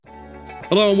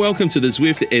Hello and welcome to the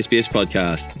Zwift SBS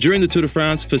podcast. During the Tour de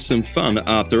France, for some fun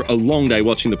after a long day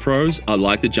watching the pros, I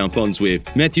like to jump on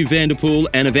Zwift. Matthew van der Poel,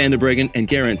 Anna van der Breggen and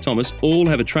Geraint Thomas all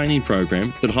have a training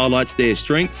program that highlights their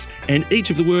strengths, and each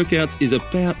of the workouts is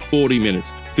about 40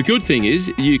 minutes. The good thing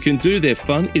is you can do their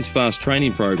fun is fast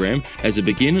training program as a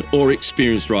beginner or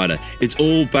experienced rider. It's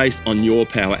all based on your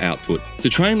power output. To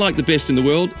train like the best in the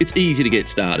world, it's easy to get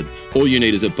started. All you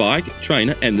need is a bike,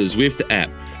 trainer and the Zwift app.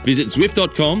 Visit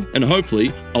Zwift.com and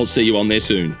hopefully I'll see you on there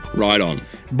soon. Ride on.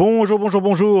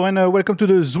 Bonjour, and welcome to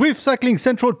the Zwift Cycling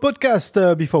Central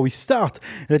podcast. Before we start,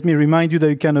 let me remind you that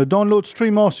you can download,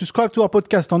 stream or subscribe to our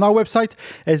podcast on our website,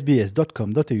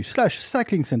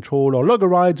 sbs.com.au/cyclingcentral, or log a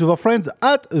ride with our friends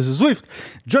at Zwift.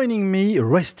 Joining me,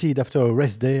 rested after a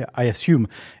rest day, I assume,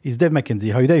 is Dave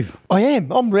McKenzie. How are you, Dave? I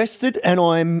am. I'm rested and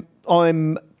I'm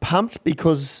pumped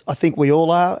because I think we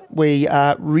all are. We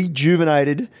are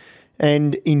rejuvenated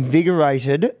and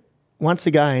invigorated once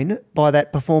again by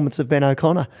that performance of Ben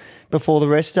O'Connor before the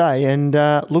rest day, and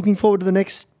looking forward to the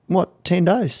next, 10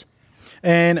 days.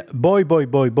 And boy,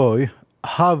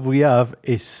 have we a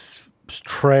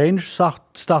strange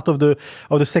start of the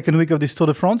second week of this Tour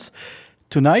de France.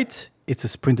 Tonight, it's a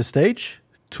sprinter stage.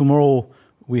 Tomorrow,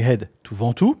 we head to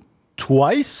Ventoux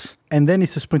twice, and then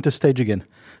it's a sprinter stage again.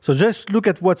 So just look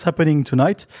at what's happening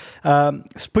tonight.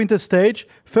 Sprinter stage,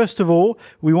 first of all,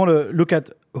 we want to look at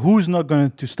who's not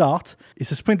going to start.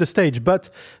 It's a sprinter stage,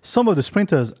 but some of the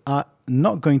sprinters are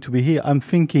not going to be here. I'm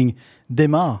thinking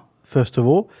Demar, first of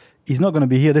all, is not going to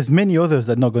be here. There's many others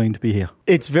that are not going to be here.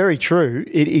 It's very true.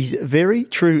 It is very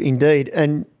true indeed.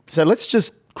 And so let's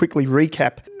just quickly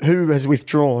recap who has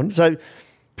withdrawn. So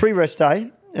pre-rest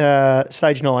day,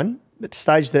 stage 9, the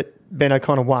stage that Ben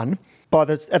O'Connor won.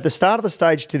 At the start of the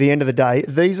stage to the end of the day,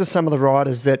 these are some of the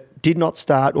riders that did not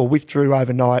start or withdrew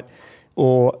overnight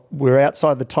or were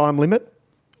outside the time limit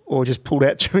or just pulled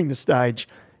out during the stage.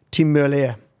 Tim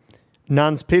Merlier,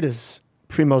 Nans Peters,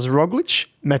 Primoz Roglic,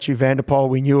 Mathieu van der Poel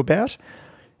we knew about,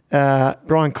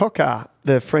 Brian Coquard,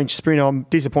 the French sprinter. I'm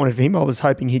disappointed for him. I was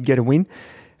hoping he'd get a win.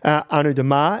 Arnaud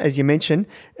Demar, as you mentioned.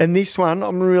 And this one,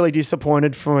 I'm really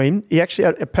disappointed for him. He actually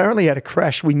apparently had a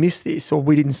crash. We missed this, or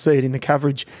we didn't see it in the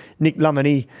coverage. Nick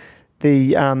Lamani,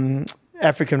 the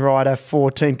African rider for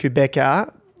Team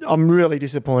Quebecer, I'm really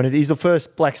disappointed. He's the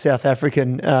first black South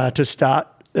African to start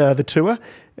the tour.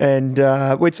 And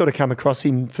we'd sort of come across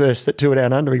him first at Tour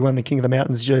Down Under. He won the King of the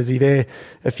Mountains jersey there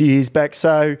a few years back.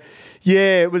 So,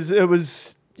 yeah, it was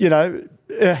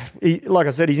like I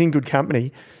said, he's in good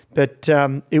company. But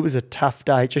it was a tough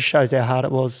day. It just shows how hard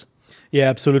it was. Yeah,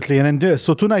 absolutely. And then,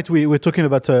 so tonight we're talking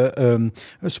about a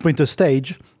sprinter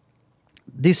stage.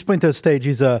 This sprinter stage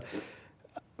is a...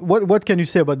 What can you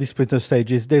say about this sprinter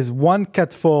stage? There's one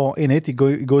Cat 4 in it.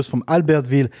 It goes from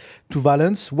Albertville to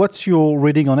Valence. What's your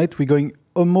reading on it? We're going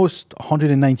almost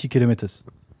 190 kilometers.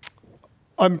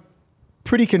 I'm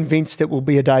pretty convinced it will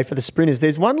be a day for the sprinters.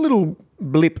 There's one little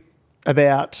blip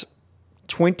about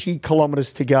 20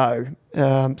 kilometres to go.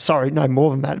 No,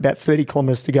 more than that, about 30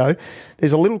 kilometres to go.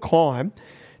 There's a little climb.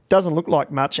 Doesn't look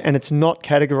like much, and it's not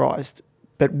categorised.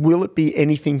 But will it be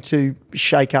anything to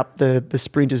shake up the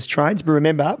sprinters' trains? But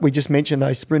remember, we just mentioned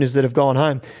those sprinters that have gone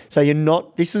home. So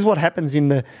this is what happens in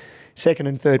the second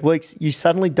and third weeks. You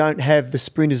suddenly don't have the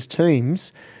sprinters'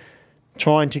 teams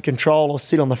trying to control or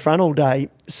sit on the front all day.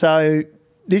 So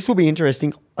this will be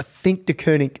interesting. I think De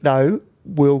Koenig, though,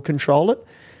 will control it.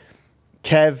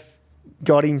 Cav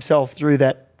got himself through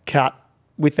that cut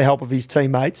with the help of his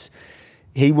teammates.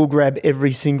 He will grab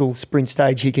every single sprint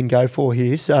stage he can go for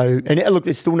here. So, and look,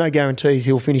 there's still no guarantees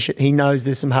he'll finish it. He knows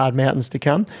there's some hard mountains to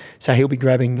come, so he'll be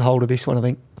grabbing hold of this one, I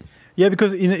think. Yeah,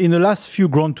 because in the last few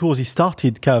Grand Tours he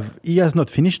started, Cav, he has not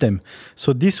finished them.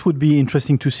 So this would be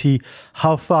interesting to see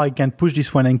how far he can push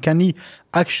this one, and can he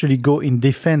actually go and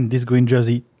defend this green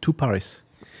jersey to Paris?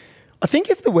 I think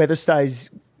if the weather stays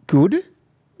good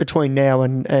between now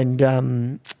and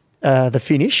the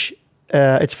finish,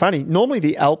 it's funny. Normally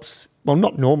the Alps, well,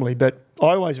 not normally, but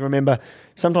I always remember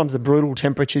sometimes the brutal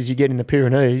temperatures you get in the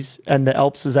Pyrenees, and the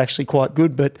Alps is actually quite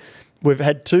good, but we've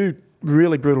had 2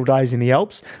 really brutal days in the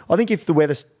Alps. I think if the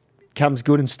weather comes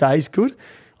good and stays good,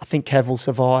 I think Cav will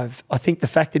survive. I think the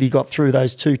fact that he got through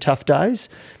those 2 tough days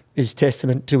is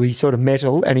testament to his sort of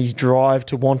mettle and his drive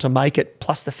to want to make it,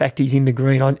 plus the fact he's in the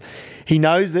green. He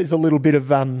knows there's a little bit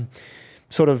of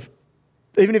sort of,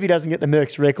 even if he doesn't get the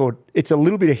Merckx record, it's a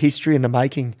little bit of history in the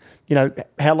making. You know,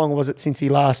 how long was it since he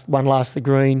won the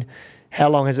green? How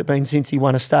long has it been since he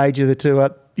won a stage of the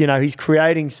tour? You know, he's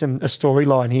creating a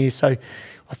storyline here. So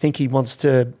I think he wants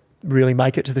to really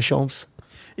make it to the Champs.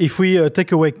 If we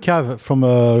take away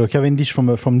Cavendish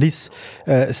from this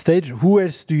stage, who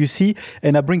else do you see?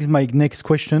 And that brings my next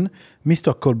question.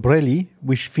 Mr. Colbrelli,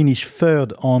 which finished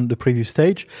third on the previous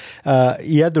stage,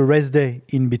 he had the rest day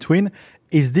in between.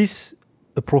 Is this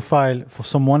a profile for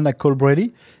someone like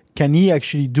Colbrelli? Can he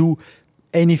actually do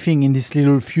anything in this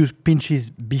little few pinches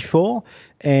before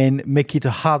and make it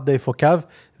a hard day for Cav,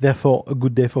 therefore a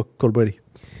good day for Colbrelli?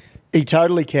 He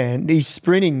totally can. He's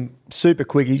sprinting super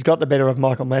quick. He's got the better of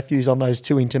Michael Matthews on those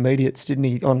two intermediates, didn't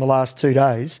he, on the last 2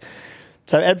 days?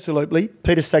 So absolutely.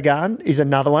 Peter Sagan is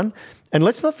another one. And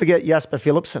let's not forget Jasper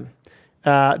Philipsen,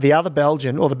 the other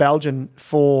Belgian, or the Belgian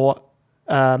for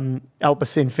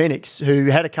Alpecin Phoenix, who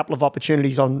had a couple of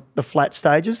opportunities on the flat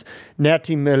stages. Now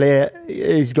Tim Merlier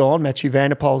is gone, Mathieu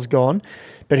van der Poel's gone,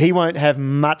 but he won't have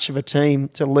much of a team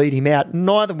to lead him out.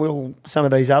 Neither will some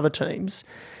of these other teams.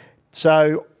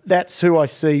 So that's who I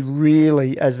see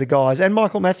really as the guys. And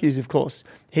Michael Matthews, of course.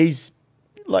 He's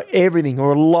like everything,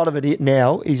 or a lot of it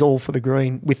now, is all for the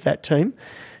green with that team.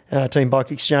 Team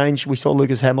Bike Exchange, we saw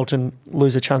Lucas Hamilton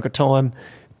lose a chunk of time.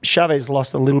 Chavez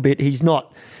lost a little bit. He's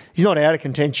not out of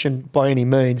contention by any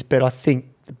means, but I think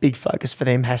the big focus for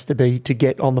them has to be to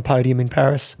get on the podium in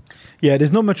Paris. Yeah,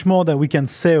 there's not much more that we can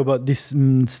say about this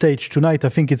stage tonight. I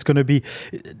think it's going to be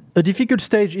a difficult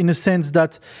stage in the sense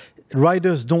that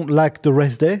riders don't like the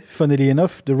rest day, funnily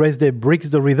enough. The rest day breaks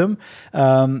the rhythm.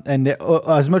 And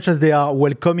as much as they are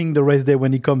welcoming the rest day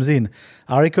when he comes in,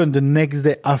 I reckon the next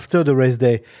day after the rest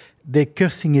day, they're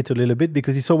cursing it a little bit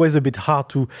because it's always a bit hard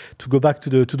to go back to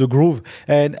the groove.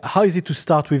 And how is it to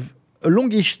start with a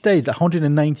longish stage,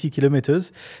 190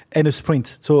 kilometers, and a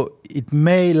sprint? So it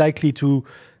may likely to,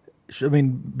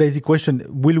 basic question,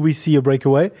 will we see a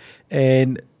breakaway?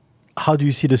 And how do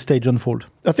you see the stage unfold?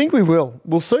 I think we will.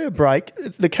 We'll see a break.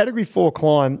 The Category 4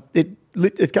 climb,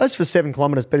 it goes for 7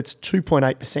 kilometres, but it's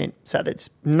 2.8%. So there's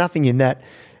nothing in that.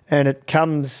 And it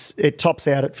tops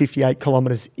out at 58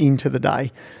 kilometres into the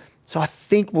day. So I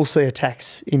think we'll see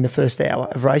attacks in the first hour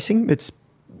of racing.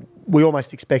 We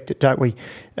almost expect it, don't we?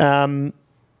 I'm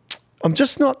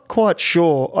just not quite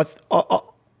sure.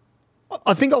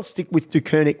 I think I'll stick with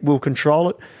Dukernik will control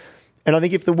it. And I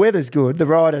think if the weather's good, the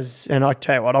riders, and I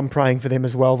tell you what, I'm praying for them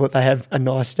as well, that they have a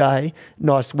nice day,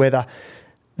 nice weather,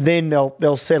 then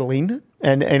they'll settle in.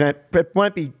 And it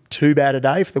won't be too bad a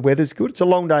day if the weather's good. It's a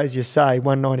long day, as you say,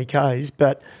 190 Ks,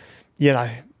 but,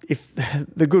 if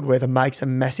the good weather makes a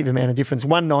massive amount of difference.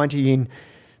 190 in,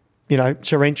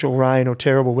 torrential rain or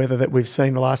terrible weather that we've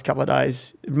seen the last couple of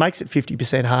days, it makes it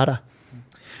 50% harder.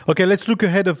 Okay, let's look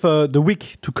ahead of the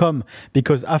week to come,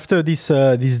 because after this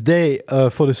day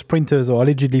for the sprinters, or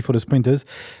allegedly for the sprinters,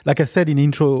 like I said in the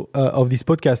intro of this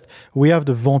podcast, we have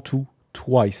the Ventoux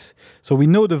twice. So we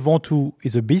know the Ventoux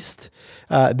is a beast.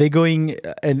 They're going,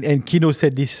 and Kino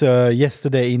said this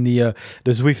yesterday in the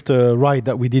Zwift ride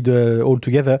that we did all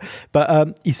together,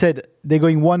 but he said they're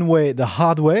going one way, the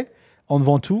hard way on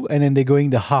Ventoux, and then they're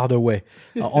going the harder way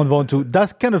on Ventoux.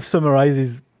 That kind of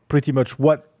summarizes pretty much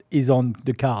what is on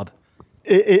the card.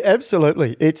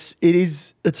 Absolutely. It's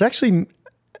actually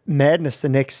madness for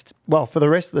the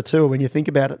rest of the tour when you think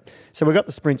about it. So we've got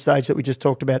the sprint stage that we just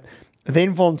talked about,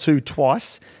 then Ventoux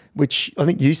twice, which I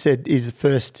think you said is the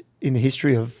first in the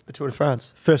history of the Tour de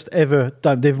France. First ever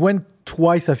time. They've went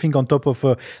twice, I think, on top of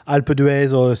Alpe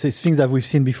d'Huez or things that we've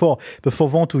seen before. But for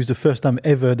Ventoux, it's the first time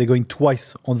ever they're going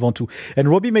twice on Ventoux. And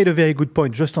Robbie made a very good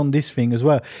point just on this thing as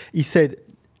well. He said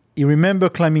he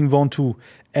remembered climbing Ventoux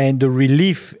and the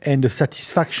relief and the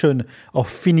satisfaction of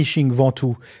finishing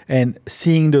Ventoux and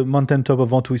seeing the mountaintop of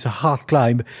Ventoux. Is a hard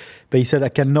climb, but he said, I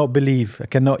cannot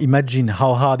imagine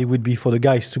how hard it would be for the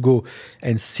guys to go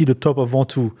and see the top of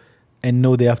Ventoux and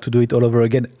know they have to do it all over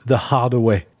again the harder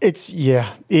way. It's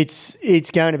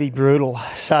going to be brutal.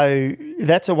 So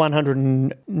that's a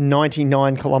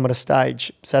 199 kilometre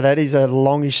stage. So that is a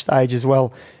longish stage as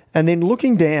well. And then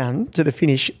looking down to the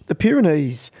finish, the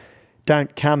Pyrenees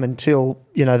don't come until,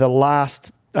 the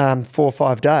last 4 or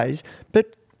 5 days.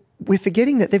 But we're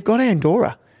forgetting that they've got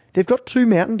Andorra. They've got 2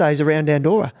 mountain days around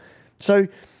Andorra. So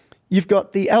you've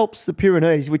got the Alps, the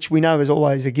Pyrenees, which we know is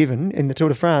always a given in the Tour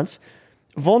de France,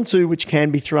 Ventoux, which can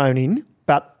be thrown in,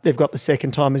 but they've got the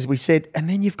second time, as we said, and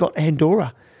then you've got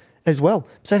Andorra as well.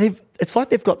 So it's like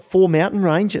they've got 4 mountain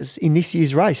ranges in this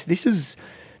year's race.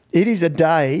 It is a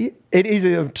day, it is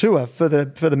a tour for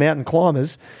the mountain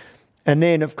climbers. And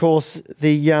then, of course,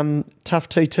 the tough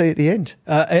TT at the end.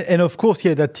 And of course,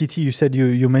 that TT you said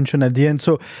you mentioned at the end.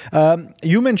 So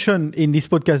you mentioned in this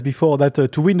podcast before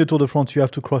that to win the Tour de France, you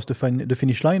have to cross the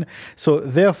finish line. So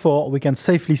therefore, we can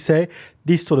safely say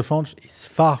this Tour de France is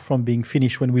far from being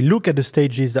finished. When we look at the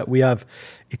stages that we have,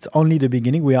 it's only the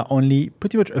beginning. We are only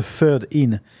pretty much a third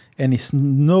in, and it's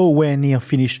nowhere near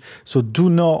finished. So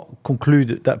do not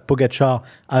conclude that Pogačar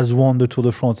has won the Tour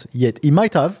de France yet. He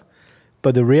might have,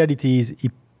 but the reality is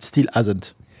he still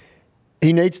hasn't.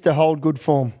 He needs to hold good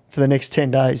form for the next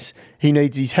 10 days. He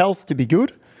needs his health to be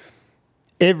good.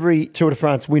 Every Tour de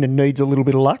France winner needs a little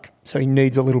bit of luck, so he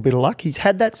needs a little bit of luck. He's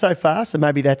had that so far, so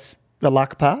maybe that's the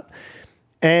luck part.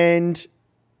 And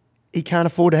he can't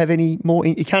afford to have any more.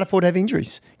 He can't afford to have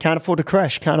injuries. Can't afford to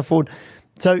crash. Can't afford.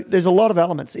 So there's a lot of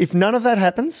elements. If none of that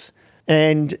happens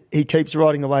and he keeps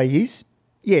riding the way he is,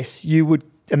 yes, you would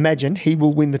imagine he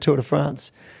will win the Tour de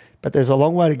France. But there's a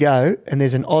long way to go, and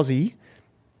there's an Aussie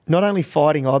not only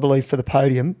fighting, I believe, for the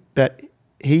podium, but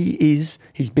he is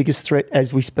his biggest threat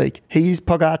as we speak. He is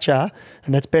Pogačar,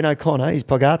 and that's Ben O'Connor. He's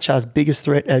Pogačar's biggest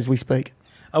threat as we speak.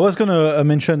 I was going to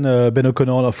mention Ben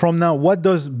O'Connor. From now, what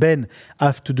does Ben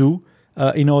have to do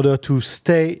in order to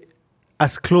stay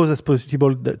as close as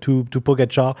possible to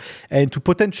Pogačar and to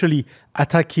potentially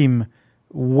attack him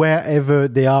wherever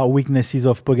there are weaknesses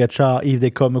of Pogačar if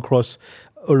they come across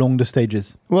along the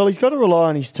stages? Well, he's got to rely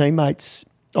on his teammates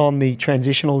on the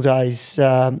transitional days.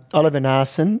 Oliver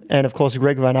Naesen and, of course,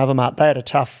 Greg Van Avermaet, they had a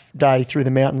tough day through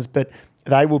the mountains, but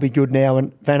they will be good now.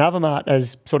 And Van Avermaet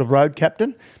as sort of road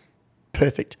captain,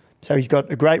 perfect. So he's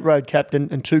got a great road captain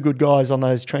and two good guys on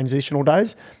those transitional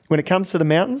days. When it comes to the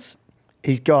mountains,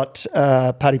 he's got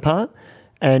Paddy Pant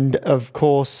and, of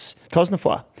course,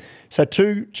 Cosnefroy. So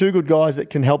two good guys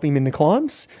that can help him in the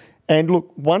climbs. And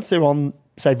look, once they're on,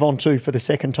 say, Ventoux for the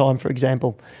second time, for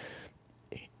example,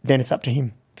 then it's up to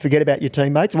him. Forget about your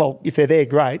teammates. Well, if they're there,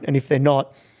 great. And if they're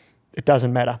not, it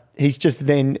doesn't matter. He's just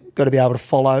then got to be able to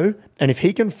follow. And if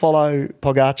he can follow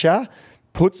Pogačar,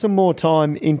 put some more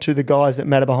time into the guys that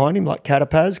matter behind him, like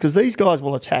Carapaz, because these guys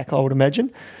will attack, I would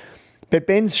imagine. But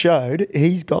Ben's showed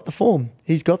he's got the form.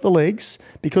 He's got the legs,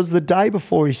 because the day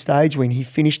before his stage win, he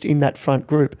finished in that front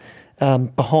group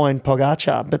behind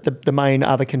Pogačar, but the main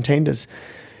other contenders.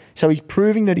 So he's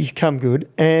proving that he's come good.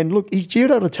 And look, his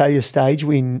Giro d'Italia stage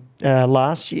win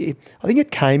last year, I think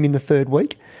it came in the third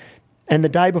week. And the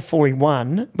day before he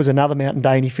won was another mountain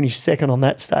day, and he finished second on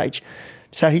that stage.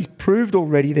 So he's proved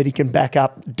already that he can back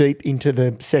up deep into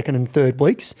the second and third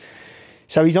weeks.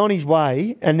 So he's on his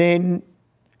way, and then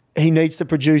he needs to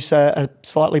produce a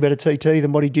slightly better TT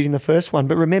than what he did in the first one.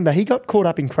 But remember, he got caught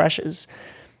up in crashes.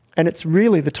 And it's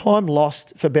really the time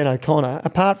lost for Ben O'Connor,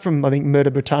 apart from, I think, Mer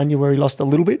de Bretagne, where he lost a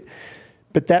little bit,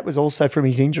 but that was also from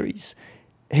his injuries.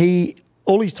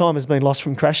 All his time has been lost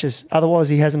from crashes. Otherwise,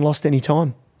 he hasn't lost any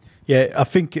time. Yeah, I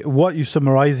think what you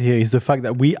summarize here is the fact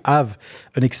that we have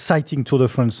an exciting Tour de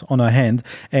France on our hand.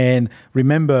 And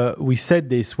remember, we said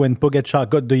this when Pogačar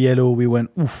got the yellow, we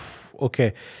went, oof,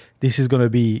 okay, this is going to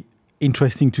be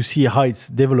interesting to see how it's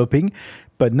developing.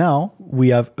 But now we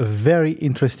have a very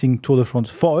interesting Tour de France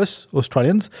for us,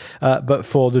 Australians, but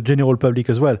for the general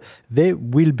public as well. There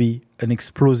will be an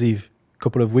explosive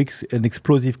couple of weeks, an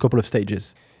explosive couple of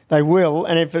stages. They will,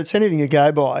 and if it's anything to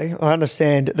go by, I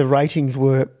understand the ratings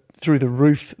were through the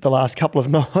roof the last couple of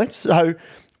nights. So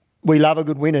we love a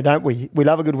good winner, don't we? We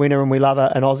love a good winner, and we love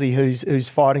an Aussie who's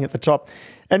fighting at the top.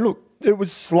 And look, it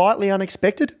was slightly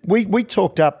unexpected. We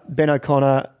talked up Ben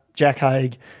O'Connor, Jack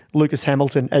Haig, Lucas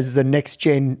Hamilton as the next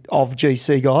gen of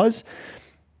GC guys.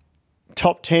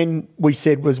 Top 10, we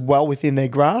said, was well within their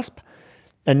grasp.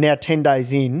 And now 10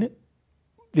 days in,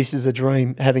 this is a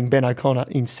dream, having Ben O'Connor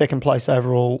in second place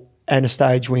overall and a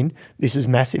stage win. This is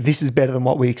massive. This is better than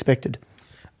what we expected.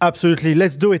 Absolutely.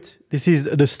 Let's do it. This is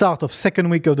the start of second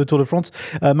week of the Tour de France.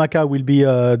 Maka will be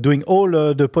doing all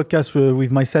the podcasts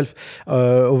with myself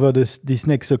over this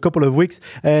next couple of weeks,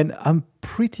 and I'm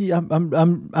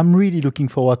really looking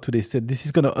forward to this. This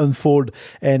is going to unfold,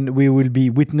 and we will be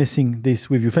witnessing this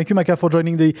with you. Thank you, Maka, for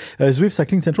joining the Zwift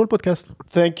Cycling Central podcast.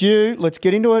 Thank you. Let's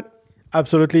get into it.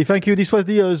 Absolutely. Thank you. This was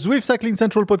the Zwift Cycling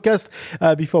Central podcast.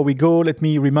 Before we go, let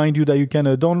me remind you that you can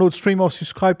download, stream, or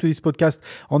subscribe to this podcast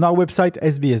on our website,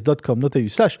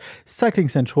 sbs.com.au/Cycling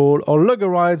Central, or log a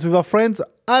rides with our friends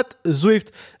at Zwift.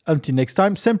 Until next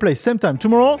time, same place, same time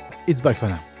tomorrow. It's bye for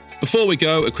now. Before we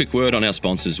go, a quick word on our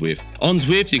sponsor Zwift. On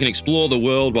Zwift, you can explore the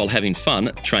world while having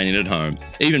fun training at home.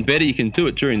 Even better, you can do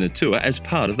it during the tour as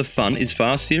part of the Fun is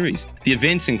Fast series. The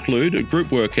events include group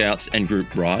workouts and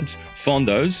group rides,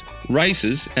 fondos,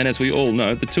 races, and as we all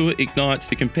know, the tour ignites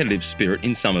the competitive spirit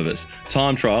in some of us.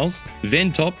 Time trials,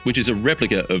 Ventop, which is a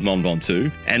replica of Mont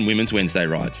Ventoux, and Women's Wednesday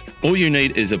rides. All you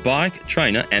need is a bike,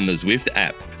 trainer, and the Zwift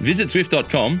app. Visit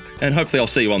Zwift.com and hopefully I'll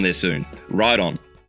see you on there soon. Ride on.